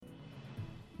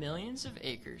Millions of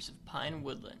acres of pine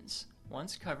woodlands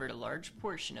once covered a large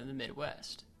portion of the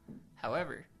Midwest.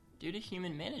 However, due to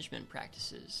human management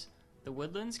practices, the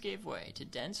woodlands gave way to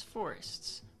dense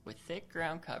forests with thick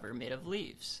ground cover made of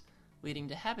leaves, leading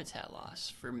to habitat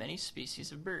loss for many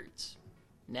species of birds.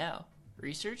 Now,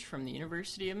 research from the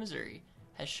University of Missouri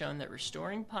has shown that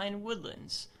restoring pine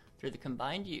woodlands through the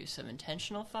combined use of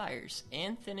intentional fires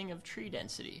and thinning of tree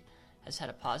density has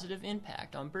had a positive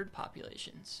impact on bird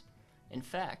populations. In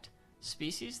fact,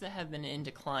 species that have been in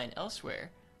decline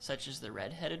elsewhere, such as the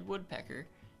red-headed woodpecker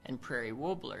and prairie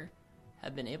warbler,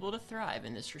 have been able to thrive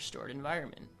in this restored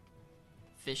environment.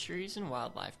 Fisheries and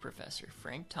wildlife professor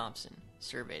Frank Thompson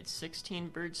surveyed 16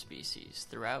 bird species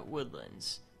throughout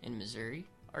woodlands in Missouri,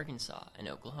 Arkansas, and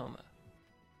Oklahoma.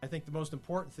 I think the most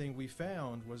important thing we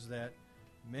found was that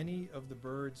many of the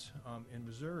birds in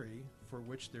Missouri for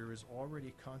which there is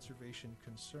already conservation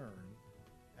concern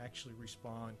actually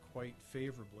respond quite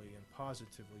favorably and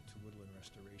positively to woodland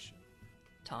restoration.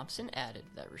 Thompson added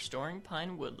that restoring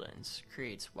pine woodlands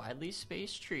creates widely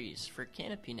spaced trees for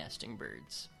canopy nesting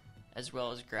birds, as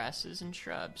well as grasses and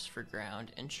shrubs for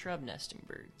ground and shrub nesting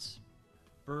birds.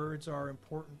 Birds are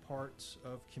important parts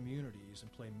of communities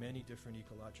and play many different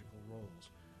ecological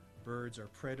roles. Birds are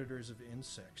predators of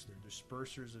insects, they're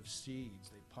dispersers of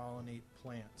seeds, they pollinate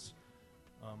plants.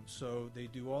 So they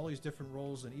do all these different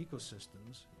roles in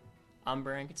ecosystems. I'm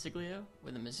Brian Consiglio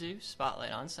with the Mizzou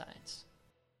Spotlight on Science.